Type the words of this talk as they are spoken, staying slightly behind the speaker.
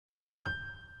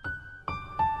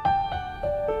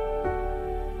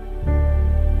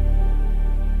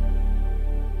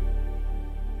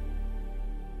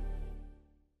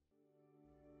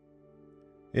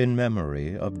in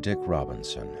memory of Dick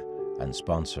Robinson and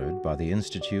sponsored by the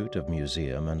Institute of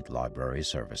Museum and Library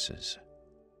Services.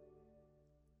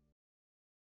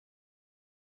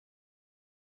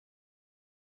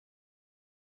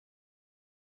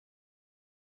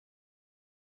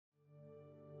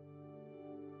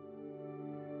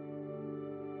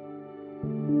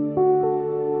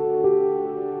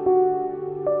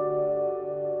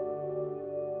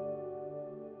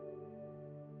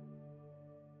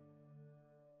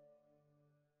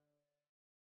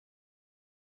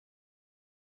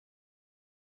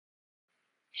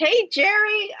 Hey,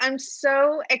 Jerry, I'm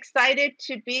so excited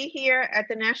to be here at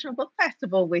the National Book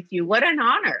Festival with you. What an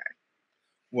honor.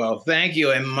 Well, thank you,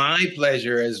 and my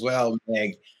pleasure as well,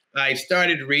 Meg. I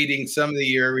started reading some of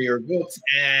your books,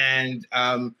 and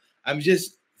I'm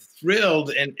just thrilled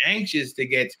and anxious to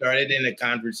get started in a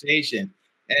conversation.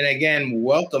 And again,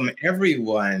 welcome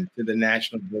everyone to the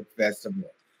National Book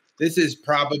Festival. This is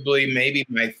probably maybe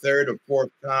my third or fourth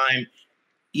time.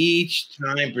 Each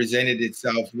time presented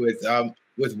itself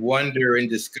with wonder and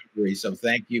discovery. So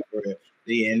thank you for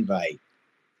the invite.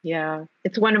 Yeah,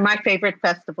 it's one of my favorite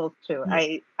festivals too.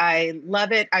 I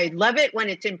love it. I love it when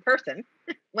it's in person,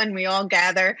 when we all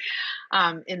gather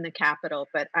in the Capitol.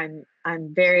 But I'm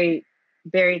very,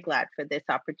 very glad for this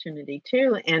opportunity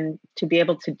too, and to be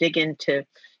able to dig into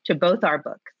both our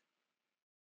books.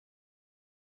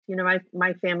 You know,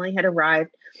 my family had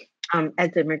arrived as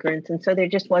immigrants, and so there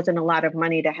just wasn't a lot of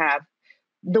money to have.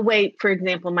 The way, for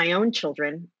example, my own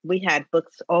children, we had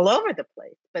books all over the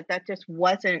place, but that just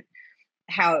wasn't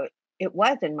how it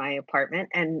was in my apartment.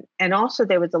 And also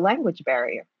there was a language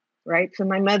barrier, right? So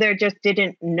my mother just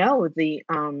didn't know the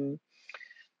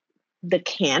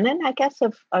canon, I guess,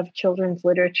 of children's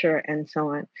literature and so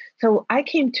on. So I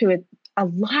came to it a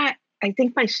lot. I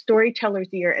think my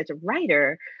storyteller's ear as a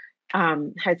writer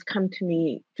has come to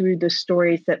me through the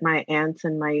stories that my aunts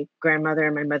and my grandmother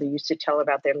and my mother used to tell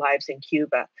about their lives in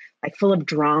Cuba, like full of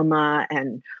drama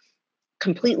and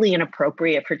completely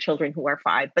inappropriate for children who are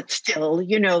 5, but still,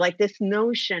 you know, like this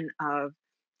notion of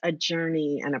a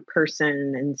journey and a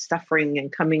person and suffering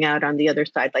and coming out on the other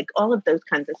side, like all of those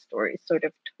kinds of stories sort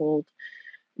of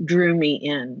drew me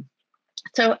in.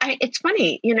 So it's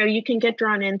funny, you know, you can get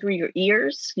drawn in through your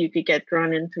ears, you could get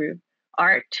drawn in through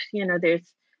art. You know,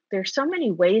 there's so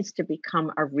many ways to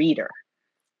become a reader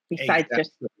besides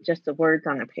just the words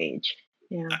on a page.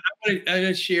 Yeah. I want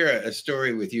to share a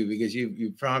story with you because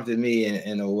you prompted me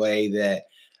in a way that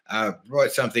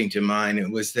brought something to mind. It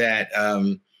was that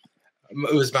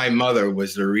it was my mother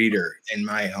was the reader in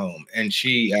my home, and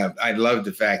she I loved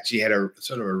the fact she had a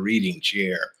sort of a reading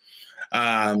chair.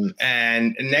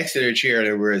 And next to her chair,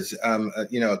 there was,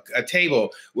 a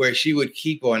table where she would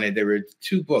keep on it. There were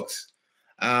 2 books,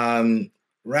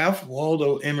 Ralph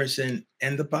Waldo Emerson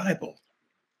and the Bible.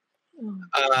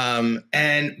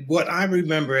 And what I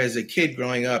remember as a kid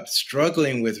growing up,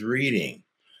 struggling with reading,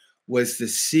 was to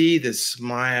see the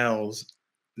smile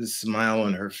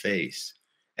on her face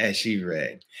as she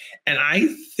read. And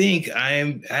I think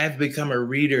I've become a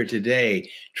reader today,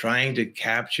 trying to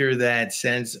capture that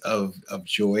sense of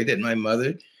joy that my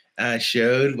mother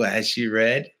showed as she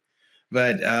read.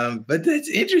 But that's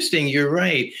interesting. You're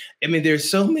right. I mean,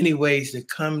 there's so many ways to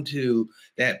come to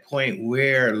that point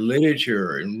where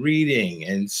literature and reading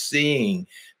and seeing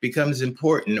becomes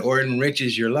important or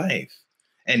enriches your life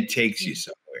and takes you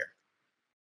somewhere.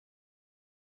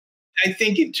 I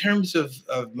think in terms of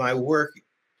my work,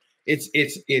 it's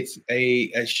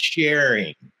a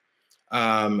sharing.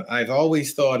 I've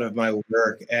always thought of my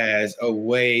work as a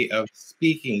way of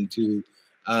speaking to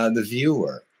the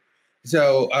viewer.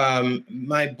 So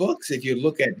my books, if you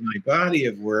look at my body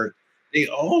of work, they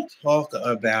all talk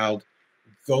about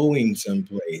going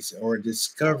someplace or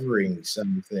discovering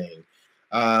something.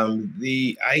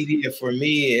 The idea for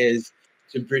me is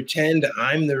to pretend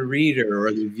I'm the reader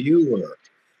or the viewer.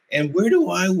 And where do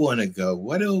I want to go?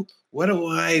 What do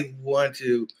I want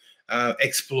to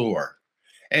explore?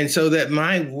 And so that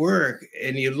my work,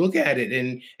 and you look at it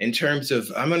in terms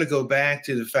of, I'm going to go back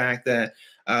to the fact that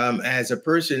as a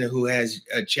person who has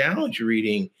a challenge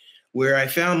reading, where I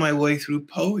found my way through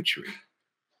poetry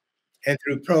and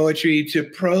through poetry to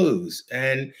prose.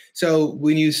 And so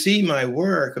when you see my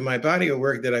work and my body of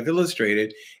work that I've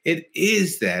illustrated, it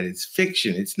is that it's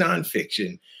fiction, it's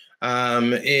nonfiction,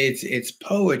 it's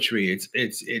poetry,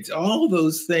 it's all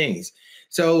those things.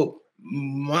 So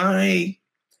my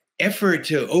effort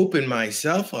to open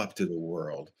myself up to the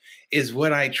world is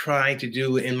what I try to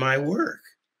do in my work.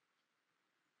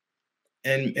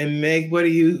 And Meg, how do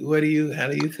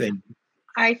you think?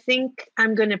 I think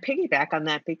I'm going to piggyback on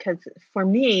that because for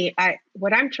me,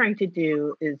 what I'm trying to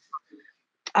do is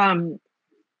um,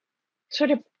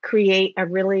 sort of create a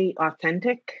really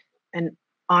authentic and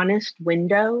honest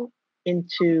window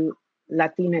into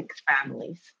Latinx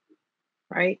families,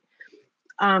 right?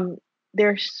 Um,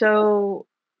 there's so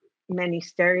many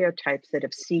stereotypes that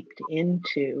have seeped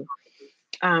into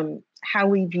how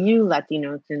we view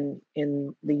Latinos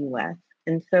in the U.S.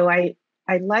 And so I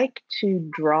like to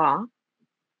draw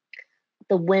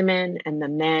the women and the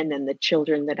men and the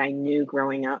children that I knew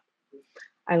growing up.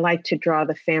 I like to draw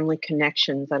the family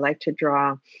connections. I like to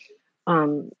draw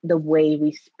the way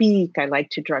we speak. I like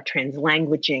to draw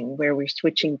translanguaging, where we're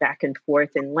switching back and forth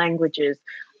in languages.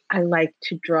 I like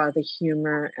to draw the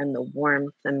humor and the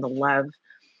warmth and the love.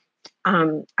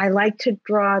 I like to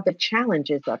draw the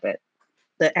challenges of it,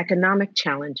 the economic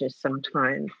challenges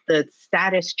sometimes, the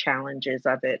status challenges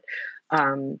of it,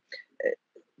 um,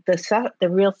 the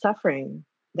real suffering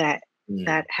that Mm.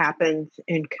 that happens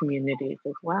in communities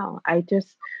as well. I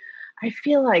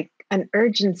feel like an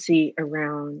urgency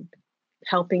around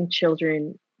helping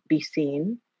children be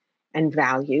seen and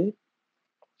valued.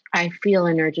 I feel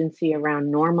an urgency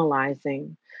around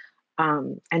normalizing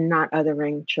and not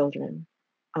othering children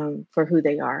for who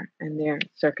they are and their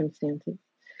circumstances.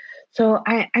 So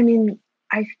I mean,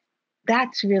 I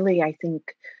that's really, I think,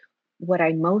 what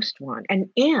I most want. And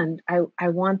I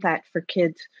want that for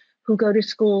kids who go to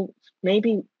school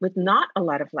maybe with not a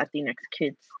lot of Latinx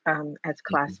kids as Mhm.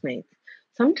 classmates.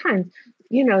 Sometimes,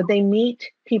 they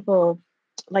meet people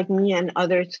like me and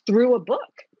others through a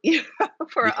book,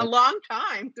 for a Yeah. long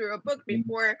time through a book Mhm.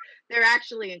 before they're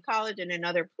actually in college and in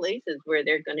other places where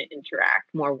they're going to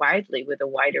interact more widely with a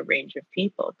wider range of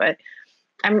people. But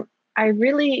I'm I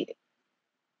really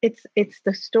it's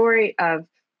the story of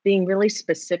being really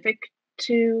specific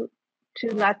to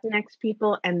Latinx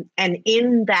people, and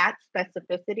in that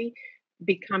specificity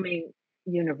becoming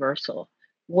universal.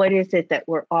 What is it that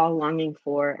we're all longing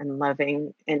for and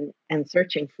loving and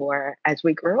searching for as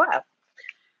we grow up?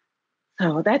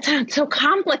 So that sounds so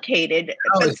complicated,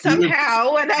 Oh, but it's beautiful.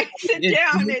 somehow when I sit It's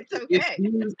down, beautiful. it's It's okay.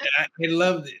 beautiful. I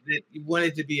love that you want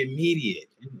it to be immediate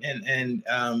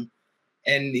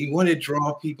and you want to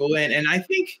draw people in. And I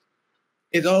think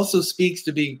it also speaks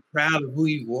to being proud of who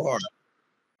you are,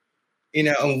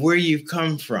 and where you've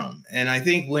come from. And I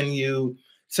think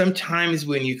sometimes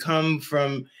when you come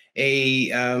from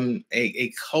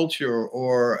a culture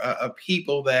or a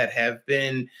people that have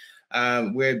been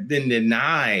been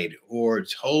denied or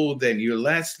told that you're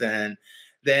less than,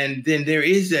 then there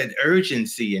is that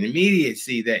urgency and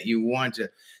immediacy that you want to.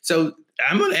 So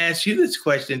I'm going to ask you this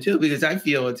question too, because I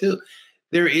feel it too.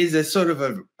 There is a sort of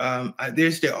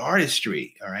there's the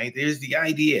artistry, all right. There's the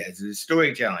ideas, the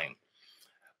storytelling,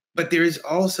 but there is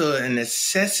also a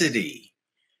necessity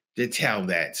to tell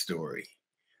that story,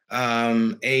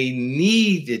 a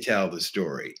need to tell the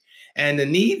story, and the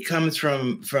need comes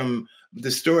from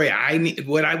the story I need,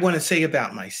 what I want to say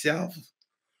about myself,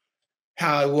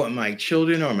 how I want my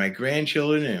children or my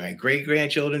grandchildren and my great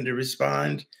grandchildren to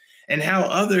respond, and how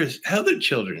other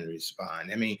children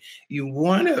respond. I mean, you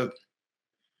want to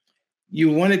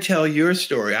tell your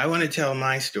story. I want to tell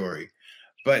my story,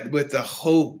 but with the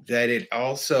hope that it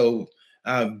also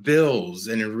builds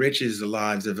and enriches the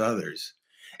lives of others,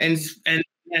 and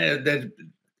that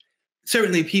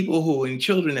certainly people who and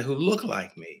children who look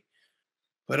like me,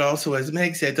 but also, as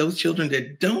Meg said, those children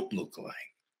that don't look like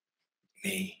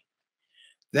me.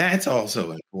 That's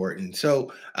also important.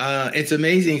 So it's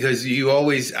amazing because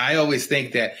I always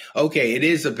think that, okay, it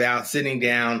is about sitting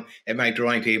down at my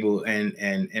drawing table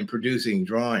and producing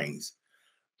drawings,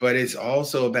 but it's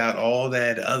also about all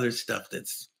that other stuff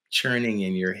that's churning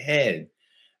in your head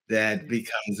that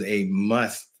becomes a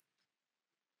must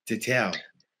to tell.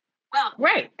 Well,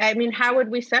 right. I mean, how would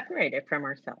we separate it from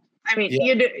ourselves? I mean,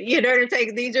 Yeah, you don't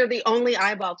take these are the only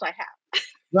eyeballs I have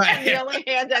and the right. only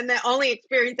hands and the only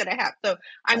experience that I have. So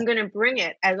I'm going to bring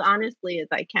it as honestly as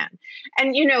I can.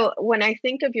 And when I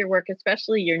think of your work,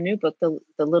 especially your new book,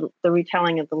 the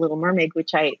retelling of the Little Mermaid,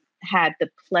 which I had the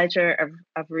pleasure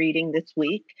of reading this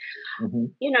week,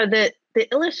 Mhm. the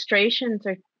illustrations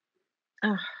are,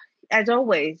 uh, as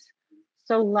always,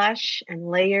 so lush and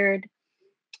layered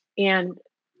and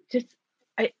just.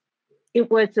 It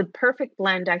was a perfect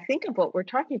blend, I think, of what we're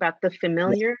talking about, the Yeah,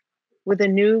 familiar with a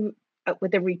new,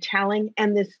 with a retelling,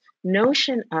 and this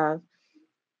notion of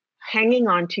hanging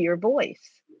on to your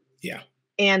voice yeah,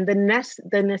 and the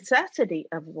necessity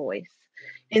of voice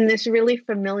in this really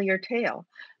familiar tale.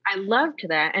 I loved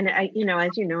that. And as you know,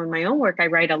 in my own work, I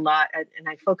write a lot and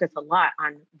I focus a lot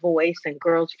on voice and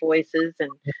girls' voices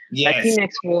and yes,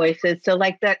 Latinx voices. So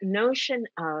like that notion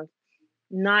of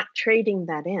not trading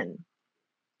that in,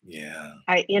 Yeah.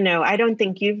 I don't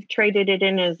think you've traded it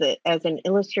in as an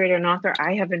illustrator and author.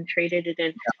 I haven't traded it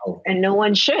in, Oh, and no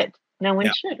one should. No one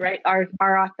yeah. should, right? Our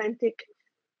authentic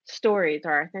stories,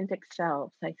 our authentic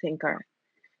selves, I think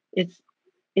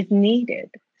is needed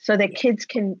so that kids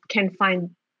can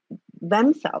find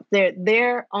themselves,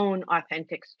 their own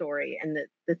authentic story, and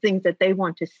the things that they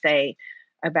want to say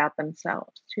about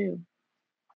themselves too.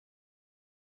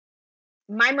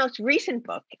 My most recent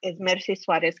book is Merci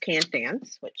Suarez Can't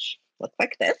Dance, which looks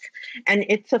like this. And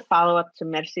it's a follow up to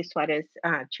Merci Suarez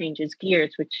Changes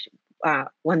Gears, which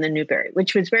won the Newbery,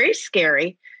 which was very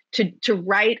scary to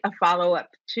write a follow up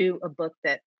to a book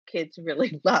that kids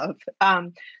really love.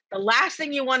 The last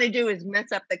thing you want to do is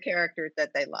mess up the characters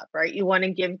that they love, right? You want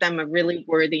to give them a really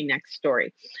worthy next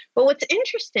story. But what's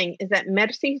interesting is that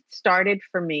Merci started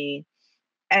for me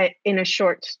in a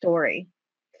short story,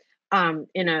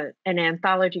 in an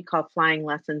anthology called Flying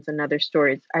Lessons and Other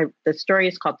Stories. The story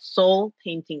is called Soul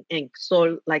Painting Ink,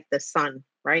 Soul like the sun,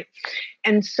 right?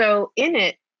 And so in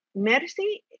it,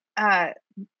 Merci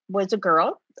was a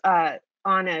girl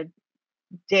on a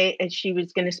day, and she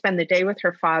was going to spend the day with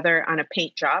her father on a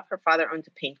paint job. Her father owns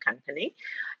a paint company.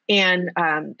 And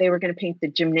they were going to paint the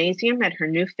gymnasium at her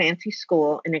new fancy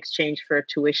school in exchange for a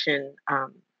tuition,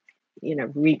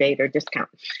 rebate or discount.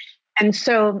 And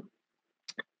so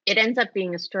it ends up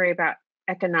being a story about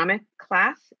economic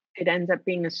class. It ends up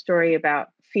being a story about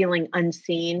feeling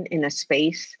unseen in a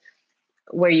space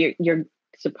where you're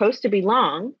supposed to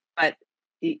belong, but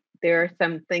there are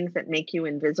some things that make you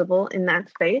invisible in that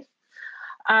space.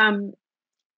 And,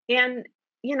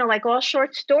 like all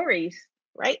short stories,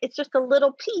 right? It's just a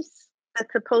little piece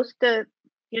that's supposed to,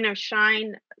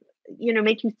 shine,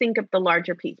 make you think of the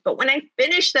larger piece. But when I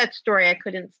finished that story, I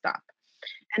couldn't stop.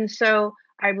 And so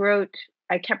I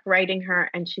kept writing her,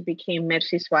 and she became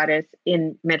Merci Suarez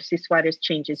in Merci Suarez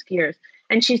Changes Gears.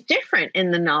 And she's different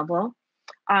in the novel.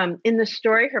 In the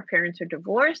story, her parents are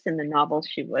divorced. In the novel,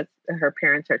 her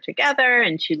parents are together,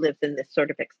 and she lives in this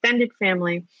sort of extended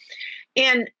family.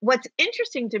 And what's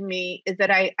interesting to me is that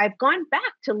I've gone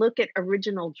back to look at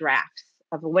original drafts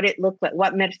of what it looked like,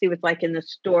 what Merci was like in the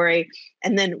story,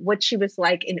 and then what she was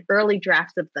like in early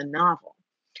drafts of the novel.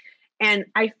 And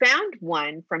I found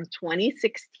one from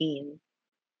 2016,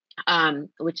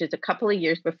 which is a couple of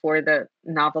years before the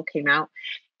novel came out.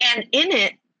 And in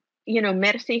it,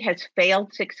 Merci has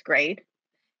failed sixth grade.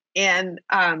 And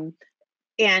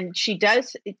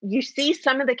you see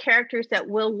some of the characters that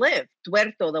will live.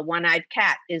 Tuerto, the one-eyed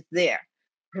cat, is there.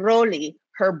 Rolly,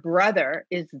 her brother,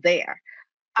 is there.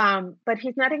 But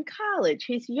he's not in college.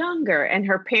 He's younger, and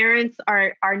her parents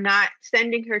are not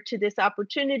sending her to this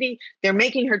opportunity. They're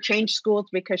making her change schools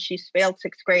because she's failed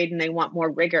sixth grade and they want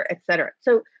more rigor, et cetera.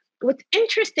 So what's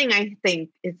interesting, I think,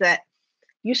 is that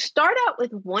you start out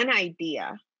with one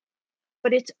idea,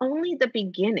 but it's only the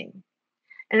beginning.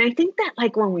 And I think that,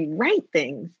 like, when we write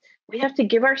things, we have to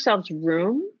give ourselves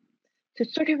room to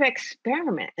sort of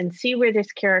experiment and see where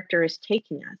this character is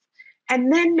taking us,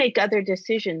 and then make other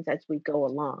decisions as we go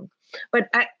along. But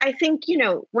I think,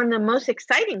 one of the most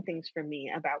exciting things for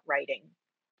me about writing,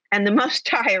 and the most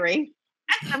tiring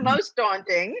and the most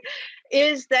daunting,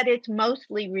 is that it's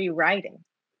mostly rewriting.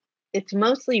 It's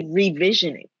mostly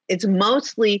revisioning. It's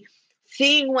mostly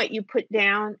seeing what you put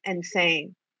down and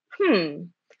saying,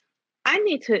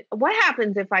 what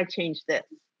happens if I change this?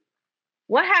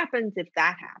 What happens if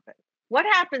that happens? What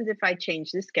happens if I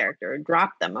change this character or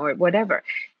drop them or whatever?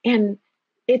 And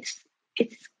it's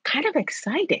kind of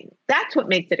exciting. That's what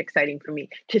makes it exciting for me,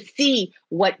 to see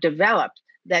what developed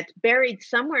that's buried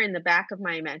somewhere in the back of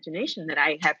my imagination that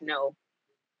I have no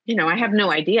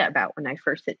idea about when I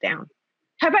first sit down.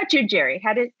 How about you, Jerry?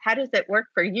 How does that work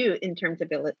for you in terms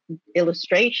of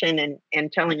illustration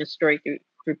and telling a story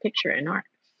through picture and art?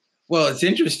 Well, it's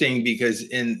interesting because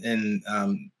in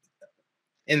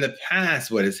the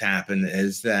past, what has happened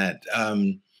is that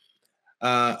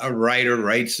a writer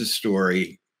writes a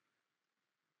story,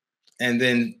 and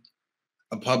then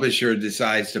a publisher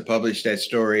decides to publish that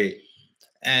story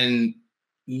and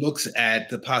looks at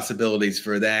the possibilities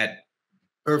for that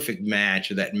perfect match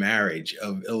or that marriage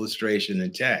of illustration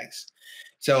and text.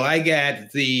 So I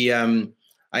get the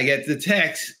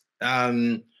text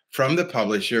from the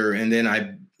publisher, and then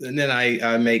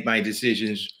I make my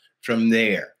decisions from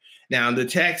there. Now, the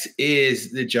text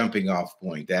is the jumping off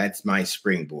point. That's my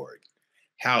springboard.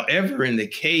 However, in the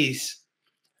case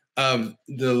of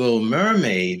The Little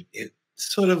Mermaid, it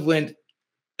sort of went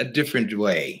a different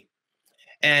way.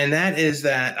 And that is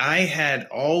that I had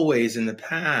always in the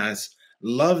past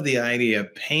loved the idea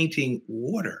of painting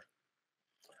water.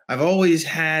 I've always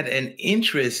had an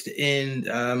interest in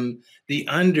the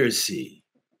undersea.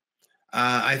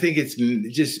 I think it's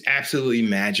just absolutely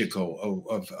magical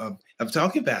of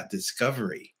talking about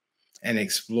discovery and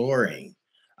exploring.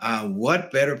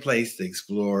 What better place to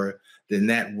explore than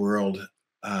that world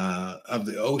of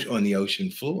the ocean on the ocean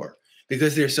floor?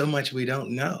 Because there's so much we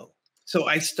don't know. So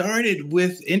I started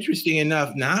with, interesting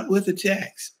enough, not with the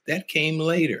text that came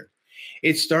later.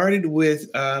 It started with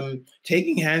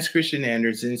taking Hans Christian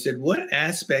Andersen and said, what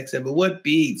aspects of it, what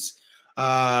beats,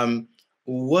 um,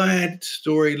 what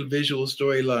visual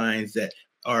storylines that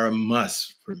are a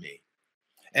must for me.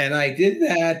 And I did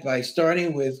that by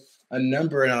starting with a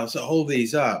number, and I'll hold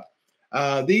these up.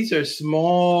 These are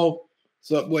small,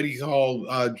 so what do you call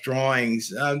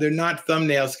drawings? They're not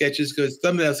thumbnail sketches because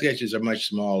thumbnail sketches are much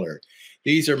smaller.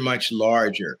 These are much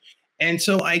larger. And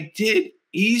so I did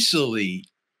easily,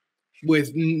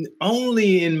 with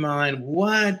only in mind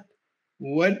what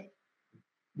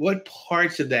what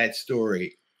parts of that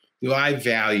story do I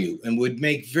value and would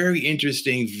make very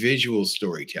interesting visual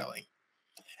storytelling.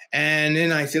 And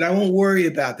then I said, I won't worry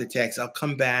about the text. I'll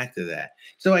come back to that.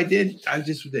 So I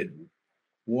just did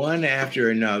one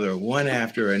after another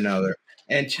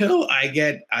until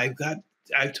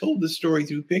I told the story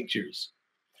through pictures.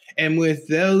 And with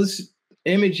those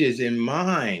images in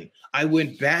mind, I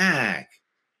went back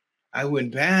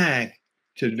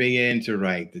to begin to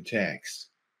write the text.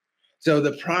 So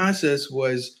the process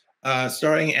was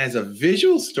starting as a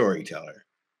visual storyteller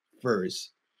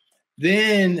first,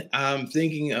 then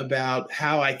thinking about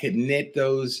how I could knit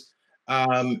those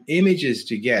images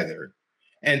together,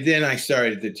 and then I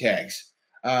started the text.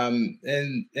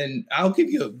 And I'll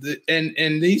give you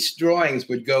and these drawings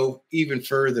would go even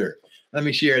further. Let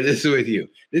me share this with you.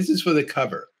 This is for the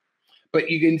cover, but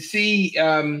you can see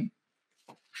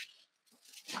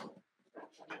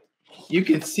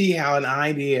how an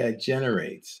idea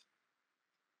generates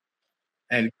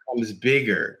and becomes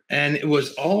bigger. And it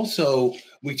was also,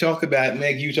 we talk about,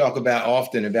 Meg, you talk about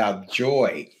often about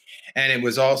joy. And it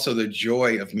was also the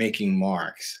joy of making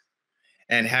marks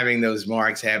and having those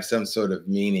marks have some sort of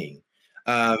meaning.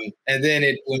 And then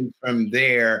it went from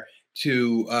there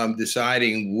to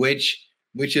deciding which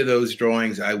of those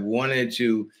drawings I wanted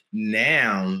to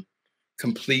now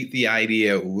complete the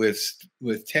idea with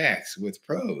text, with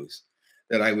prose,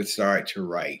 that I would start to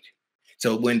write.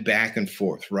 So it went back and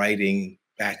forth, writing,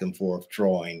 back and forth,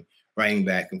 drawing, writing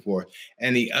back and forth.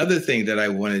 And the other thing that I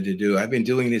wanted to do, I've been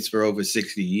doing this for over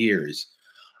 60 years.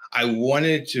 I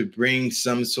wanted to bring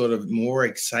some sort of more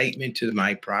excitement to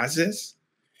my process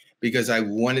because I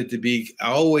wanted to be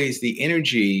always, the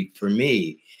energy for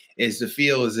me is to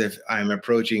feel as if I'm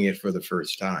approaching it for the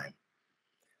first time.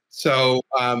 So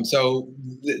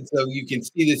you can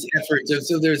see this effort.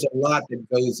 So there's a lot that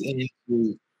goes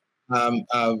into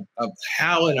of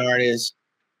how an artist,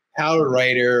 how a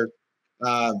writer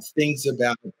thinks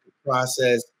about the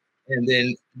process, and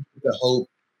then the hope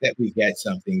that we get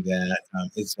something that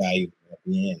is valuable at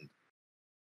the end.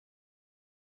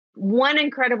 One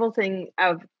incredible thing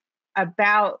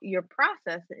about your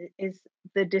process is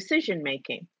the decision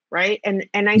making, right? And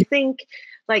I think,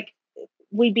 like,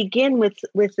 we begin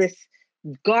with this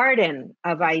garden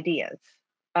of ideas,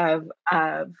 of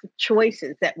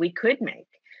choices that we could make.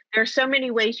 There are so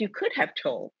many ways you could have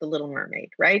told The Little Mermaid,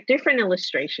 right? Different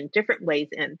illustration, different ways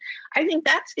in. I think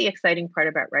that's the exciting part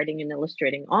about writing and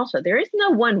illustrating also. There is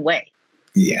no one way,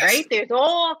 Yes. right? There's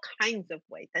all kinds of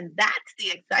ways, and that's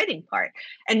the exciting part.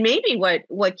 And maybe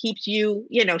what keeps you,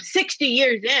 60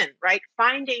 years in, right?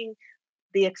 Finding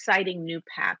the exciting new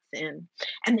paths in.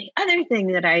 And the other thing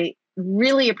that I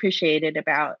really appreciated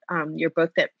about your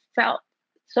book that felt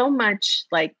so much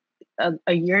like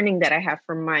a yearning that I have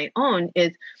for my own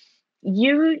is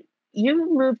you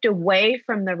moved away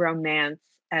from the romance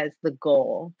as the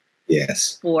goal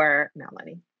Yes. for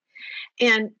Melanie.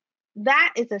 And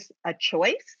that is a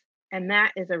choice, and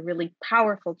that is a really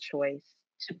powerful choice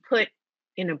to put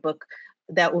in a book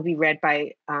that will be read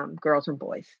by girls and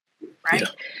boys, right? Yeah.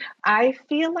 I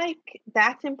feel like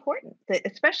that's important,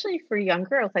 especially for young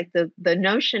girls. Like the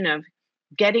notion of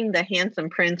getting the handsome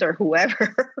prince or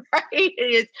whoever, right,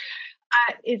 is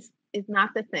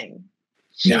not the thing.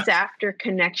 Yeah. She's after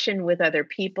connection with other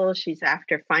people. She's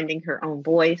after finding her own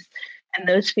voice. And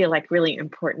those feel like really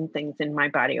important things in my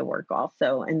body of work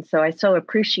also. And so I so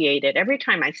appreciate it. Every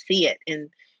time I see it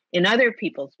in other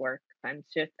people's work, I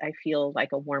feel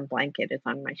like a warm blanket is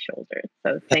on my shoulders.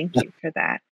 So thank you for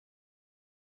that.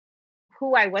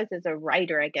 Who I was as a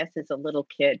writer, I guess, as a little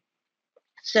kid.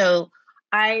 So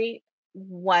I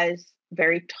was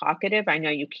very talkative. I know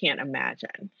you can't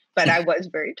imagine, but I was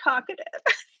very talkative.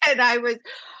 And I was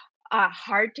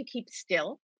hard to keep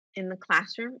still. in the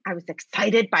classroom. I was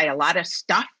excited by a lot of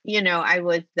stuff. I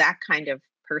was that kind of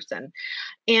person.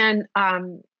 And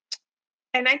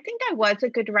and I think I was a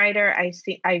good writer. I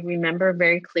remember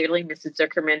very clearly, Mrs.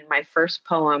 Zuckerman, my first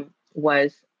poem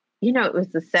was, it was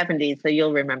the 70s, so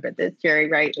you'll remember this, Jerry,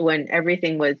 right? When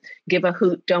everything was give a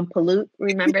hoot, don't pollute.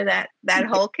 Remember that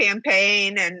whole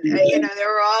campaign? And, they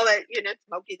were all at,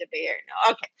 Smokey the Bear.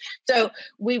 No, okay. So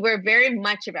we were very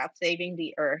much about saving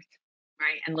the earth,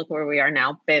 right? And look where we are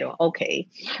now. Pero okay.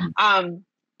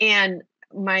 And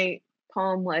my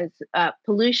poem was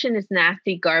pollution is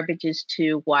nasty, garbage is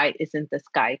too. Why isn't the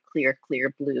sky clear,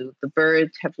 clear blue? The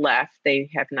birds have left, they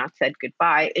have not said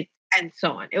goodbye, and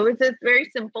so on. It was a very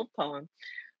simple poem,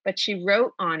 but she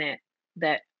wrote on it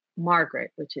that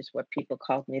Margaret, which is what people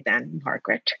called me then,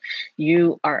 Margaret,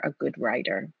 you are a good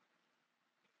writer.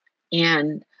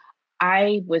 And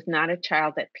I was not a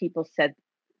child that people said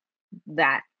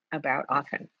that about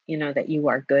often, that you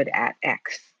are good at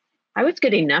X. I was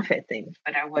good enough at things,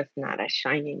 but I was not a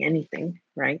shining anything,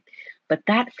 right? But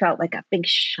that felt like a big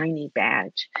shiny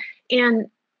badge. And,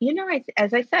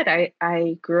 as I said,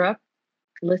 I grew up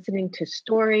listening to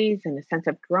stories and a sense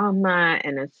of drama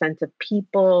and a sense of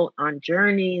people on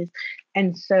journeys.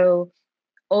 And so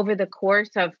over the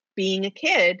course of being a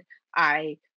kid,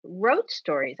 I wrote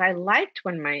stories. I liked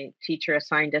when my teacher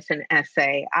assigned us an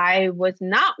essay. I was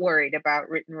not worried about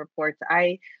written reports.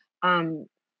 I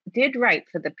did write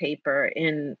for the paper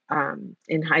in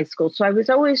high school. So I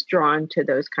was always drawn to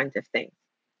those kinds of things.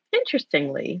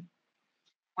 Interestingly,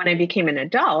 when I became an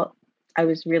adult, I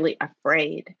was really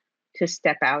afraid to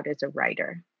step out as a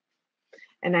writer.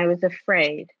 And I was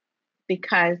afraid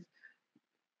because,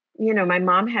 my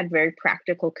mom had very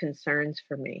practical concerns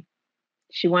for me.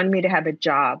 She wanted me to have a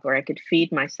job where I could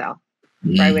feed myself,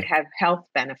 where I would have health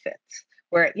benefits,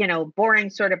 where, boring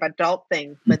sort of adult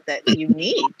things, but that you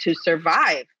need to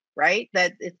survive, right?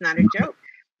 That it's not a joke.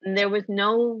 And there was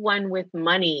no one with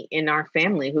money in our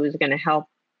family who was going to help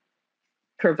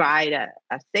provide a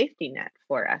safety net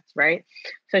for us, right?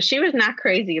 So she was not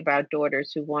crazy about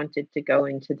daughters who wanted to go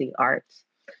into the arts.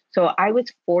 So I was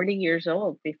 40 years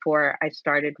old before I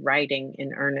started writing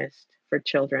in earnest for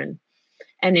children.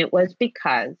 And it was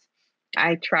because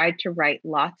I tried to write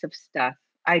lots of stuff.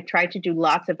 I tried to do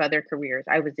lots of other careers.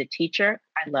 I was a teacher.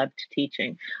 I loved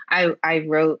teaching. I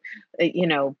wrote,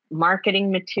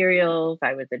 marketing materials.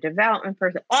 I was a development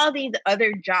person, all these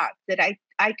other jobs that I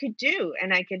could do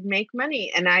and I could make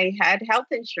money and I had health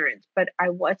insurance, but I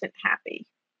wasn't happy.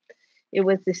 It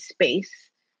was the space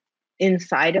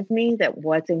inside of me that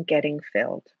wasn't getting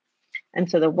filled.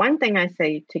 And so the one thing I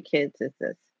say to kids is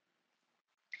this.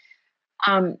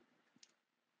 I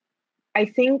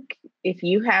think if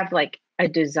you have like a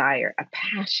desire, a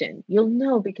passion, you'll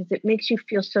know because it makes you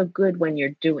feel so good when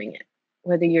you're doing it,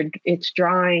 whether it's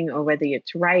drawing or whether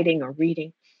it's writing or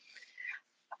reading.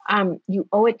 You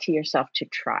owe it to yourself to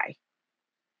try.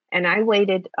 And I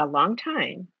waited a long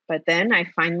time, but then I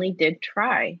finally did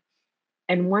try.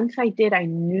 And once I did, I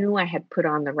knew I had put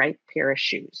on the right pair of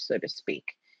shoes, so to speak.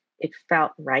 It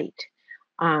felt right.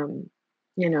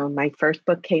 My first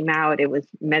book came out. It was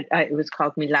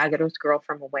called Milagros, Girl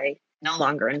from Away, no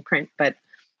longer in print, but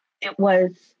it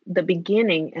was the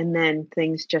beginning. And then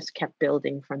things just kept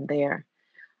building from there.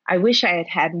 I wish I had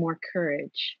had more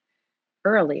courage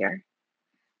earlier.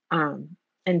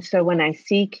 And so when I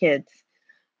see kids,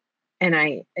 and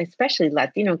I especially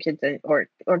Latino kids or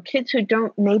kids who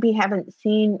haven't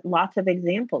seen lots of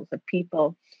examples of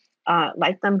people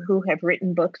like them who have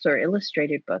written books or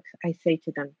illustrated books, I say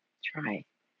to them, try.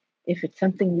 If it's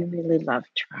something you really love,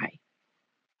 try.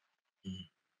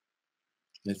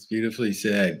 That's beautifully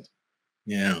said.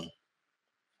 Yeah.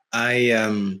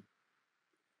 When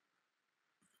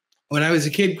I was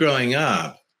a kid growing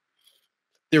up,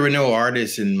 there were no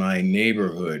artists in my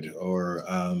neighborhood or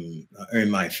in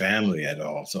my family at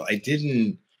all. So I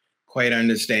didn't quite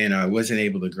understand. I wasn't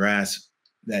able to grasp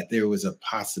that there was a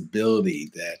possibility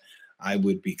that I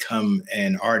would become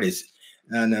an artist,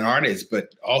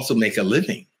 but also make a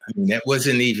living. I mean, that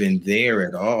wasn't even there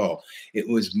at all. It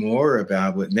was more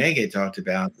about what Meg had talked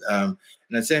about, in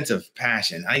a sense of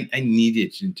passion. I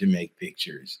needed to make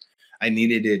pictures. I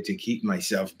needed it to keep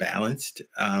myself balanced.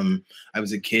 I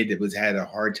was a kid that had a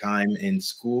hard time in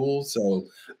school, so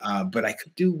but I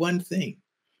could do one thing.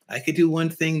 I could do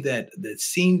one thing that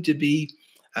seemed to be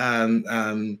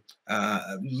seemed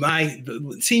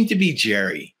to be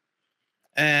Jerry,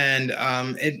 and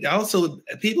it also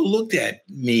people looked at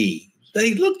me.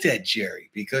 They looked at Jerry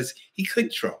because he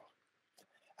could draw.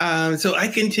 So I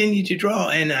continued to draw,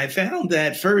 and I found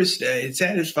that first it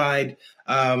satisfied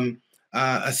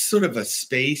a sort of a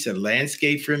space, a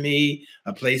landscape for me,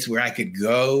 a place where I could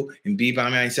go and be by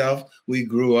myself. We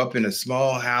grew up in a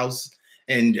small house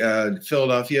in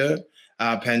Philadelphia,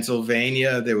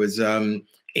 Pennsylvania. There was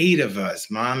 8 of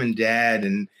us, mom and dad,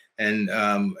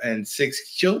 and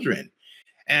 6 children,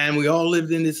 and we all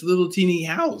lived in this little teeny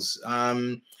house.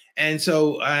 And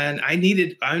I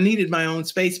needed my own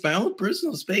space. My own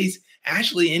personal space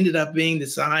actually ended up being the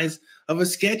size of a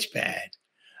sketch pad,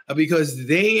 because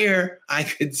there I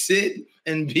could sit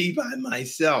and be by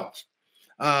myself.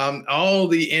 All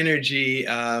the energy,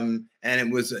 and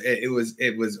it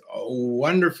was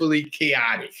wonderfully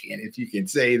chaotic, and if you can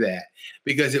say that,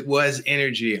 because it was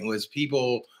energy. It was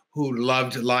people who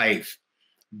loved life,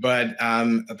 but I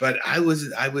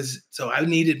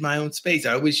needed my own space.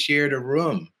 I always shared a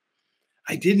room.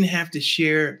 I didn't have to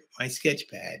share my sketch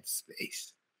pad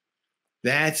space,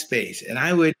 that space. And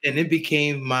it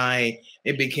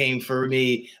became for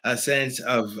me a sense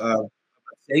of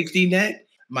safety net,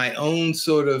 my own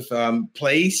sort of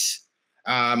place,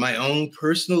 my own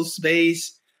personal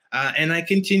space. And I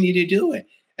continue to do it.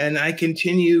 And I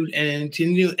continued and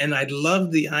continued. And I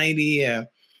love the idea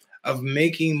of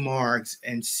making marks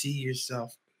and see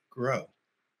yourself grow.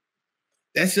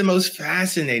 That's the most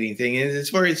fascinating thing. And as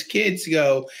far as kids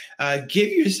go, give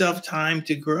yourself time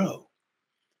to grow,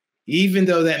 even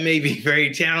though that may be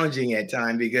very challenging at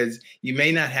times, because you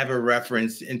may not have a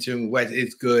reference into what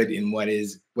is good and what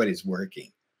is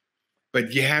working.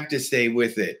 But you have to stay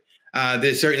with it.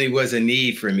 There certainly was a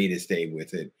need for me to stay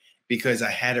with it because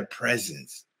I had a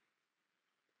presence.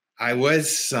 I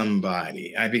was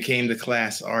somebody. I became the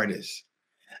class artist.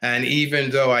 And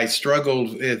even though I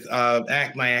struggled with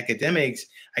my academics,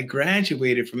 I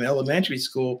graduated from elementary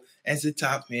school as a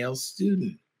top male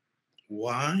student.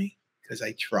 Why? Because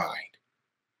I tried.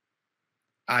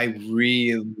 I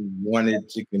really wanted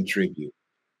to contribute.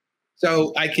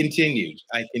 So I continued.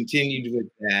 I continued with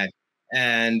that.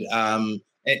 And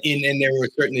there were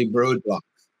certainly roadblocks.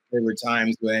 There were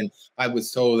times when I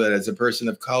was told that as a person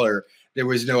of color, there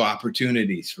was no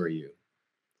opportunities for you.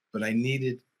 But I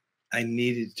needed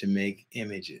to make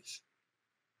images.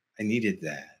 I needed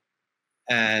that.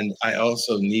 And I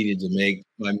also needed to make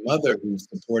my mother, who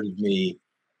supported me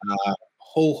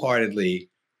wholeheartedly,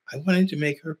 I wanted to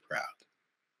make her proud.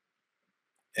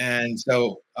 And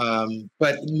so,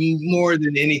 but more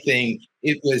than anything,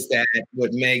 it was that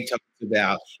what Meg talks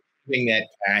about, having that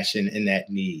passion and that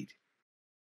need.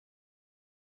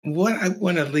 What I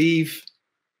want to leave,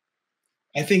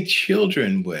 I think,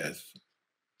 children with,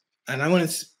 and I want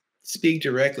to speak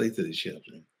directly to the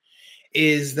children,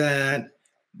 is that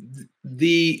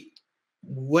the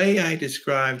way I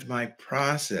described my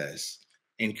process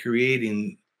in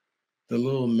creating the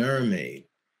Little Mermaid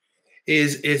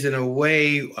is in a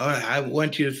way I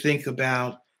want you to think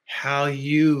about how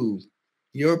your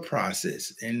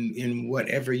process in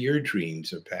whatever your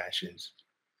dreams or passions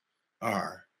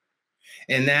are.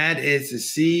 And that is to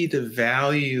see the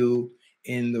value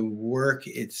in the work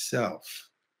itself,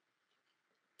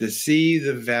 to see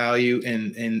the value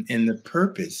in the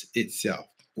purpose itself.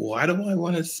 Why do I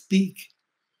want to speak?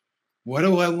 What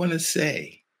do I want to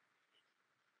say?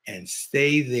 And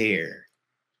stay there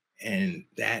and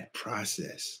that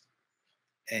process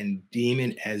and deem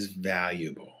it as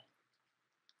valuable.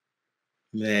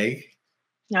 Meg?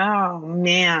 Oh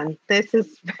man, this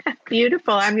is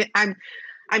beautiful.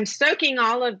 I'm soaking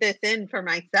all of this in for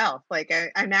myself. Like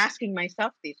I'm asking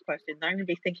myself these questions. I'm going to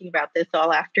be thinking about this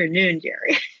all afternoon,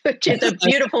 Jerry, which is a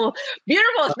beautiful,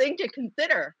 beautiful thing to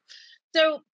consider.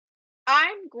 So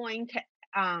I'm going to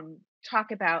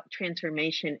talk about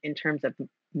transformation in terms of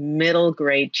middle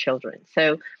grade children.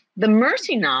 So the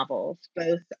Mercy novels,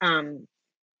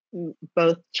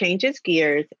 both Changes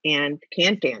Gears and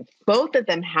Can't Dance, both of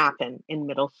them happen in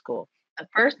middle school. The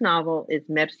first novel is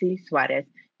Mercy Suarez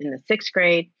in the 6th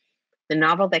grade. The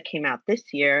novel that came out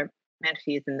this year,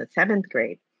 Mercy, is in the 7th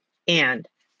grade. And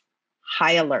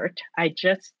high alert, I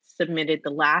just submitted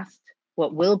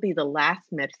what will be the last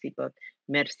Mercy book,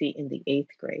 Mercy, in the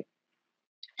 8th grade.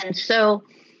 And so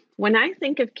when I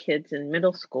think of kids in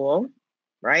middle school,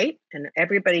 right? And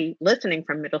everybody listening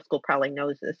from middle school probably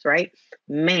knows this, right?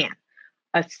 Man,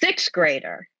 a 6th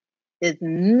grader is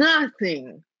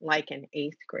nothing like an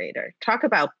 8th grader. Talk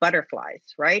about butterflies,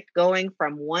 right? Going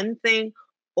from one thing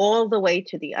all the way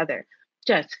to the other.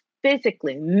 Just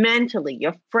physically, mentally,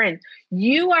 your friends,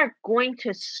 you are going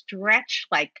to stretch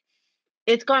like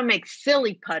it's going to make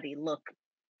silly putty look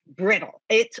brittle.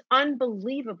 It's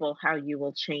unbelievable how you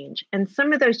will change. And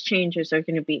some of those changes are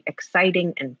going to be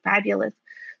exciting and fabulous.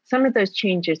 Some of those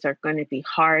changes are going to be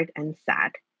hard and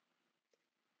sad.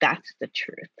 That's the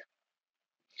truth.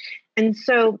 And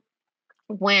so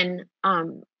when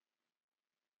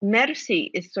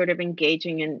Mercy is sort of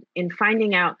engaging in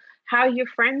finding out how your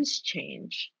friends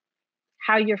change,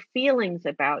 how your feelings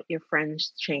about your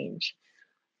friends change,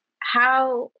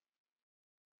 how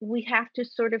we have to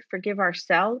sort of forgive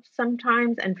ourselves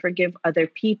sometimes and forgive other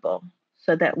people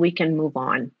so that we can move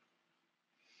on.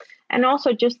 And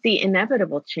also just the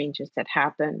inevitable changes that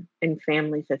happen in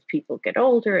families as people get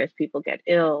older, as people get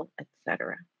ill,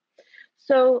 etc.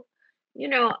 So, you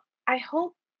know, I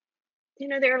hope,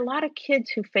 there are a lot of kids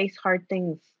who face hard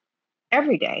things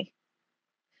every day.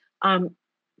 Um,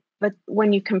 but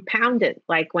when you compound it,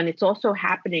 like when it's also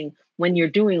happening when you're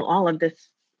doing all of this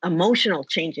emotional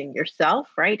changing yourself,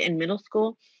 right, in middle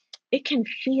school, it can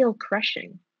feel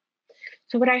crushing.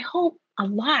 So, what I hope a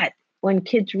lot when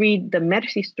kids read the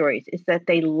Mercy stories is that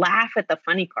they laugh at the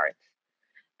funny parts,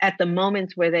 at the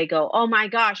moments where they go, oh my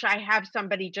gosh, I have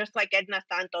somebody just like Edna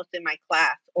Santos in my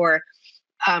class, or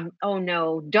oh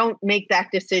no, don't make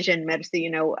that decision,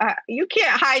 Mercy. You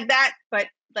can't hide that. But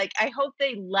like, I hope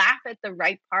they laugh at the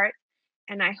right part.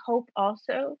 And I hope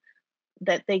also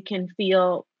that they can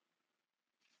feel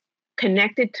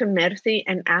connected to Mercy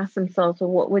and ask themselves, well,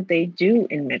 what would they do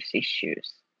in Mercy's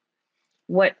shoes?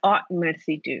 What ought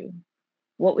Mercy do?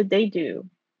 What would they do?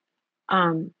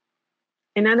 Um,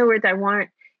 in other words, I want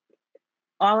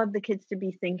all of the kids to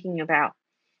be thinking about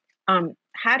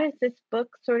how does this book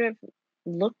sort of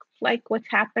look like what's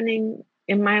happening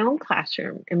in my own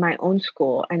classroom, in my own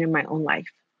school, and in my own life?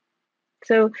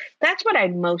 So that's what I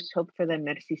most hope for the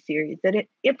Mercy series, that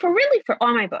for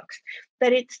all my books,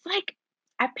 that it's like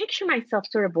I picture myself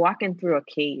sort of walking through a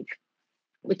cave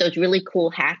with those really cool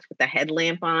hats with the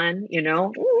headlamp on,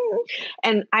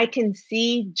 and I can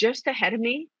see just ahead of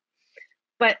me,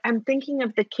 but I'm thinking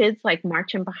of the kids like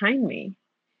marching behind me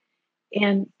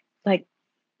and like,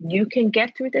 you can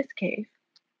get through this cave,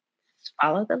 just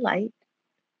follow the light,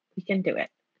 we can do it.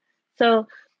 So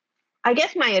I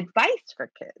guess my advice for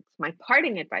kids, my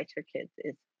parting advice for kids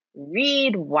is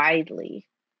read widely.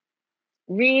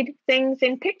 Read things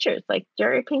in pictures like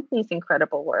Jerry Pinkney's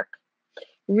incredible work.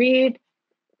 Read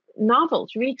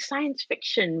novels, read science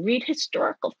fiction, read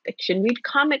historical fiction, read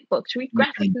comic books, read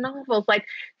graphic novels. Like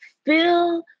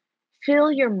fill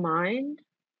your mind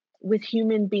with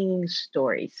human beings'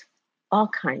 stories, all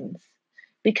kinds.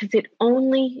 Because the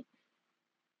only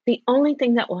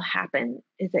thing that will happen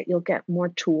is that you'll get more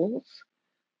tools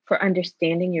for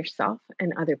understanding yourself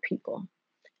and other people.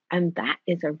 And that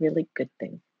is a really good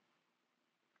thing.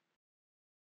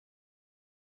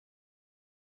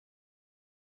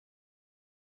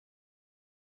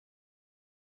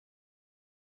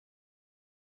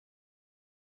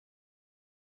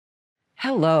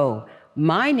 Hello,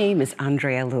 my name is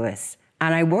Andrea Lewis,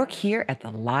 and I work here at the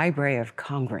Library of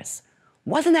Congress.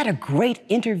 Wasn't that a great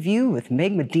interview with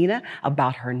Meg Medina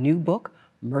about her new book,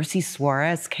 Mercy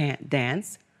Suarez Can't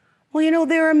Dance? Well,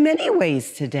 there are many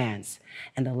ways to dance,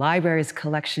 and the library's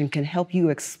collection can help you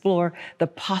explore the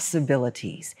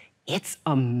possibilities. It's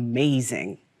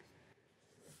amazing.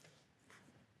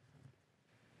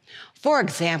 For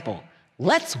example,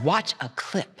 let's watch a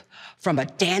clip from a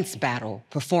dance battle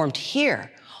performed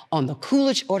here on the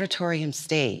Coolidge Auditorium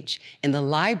stage in the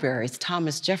library's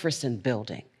Thomas Jefferson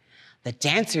building. The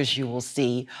dancers you will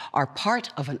see are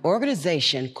part of an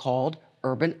organization called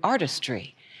Urban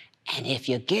Artistry. And if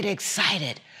you get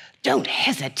excited, don't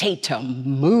hesitate to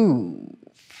move.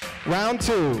 Round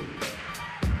two.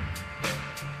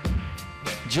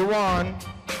 Juwan,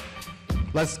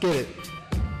 let's get it.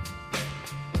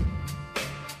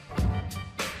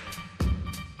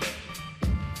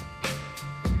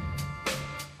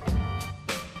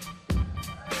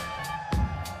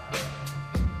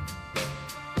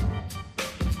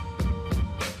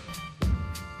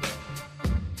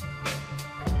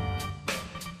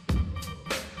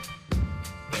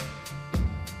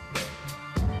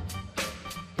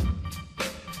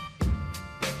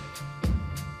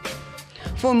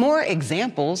 For more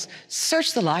examples,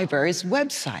 search the library's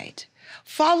website.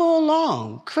 Follow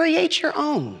along, create your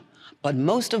own, but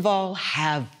most of all,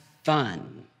 have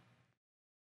fun.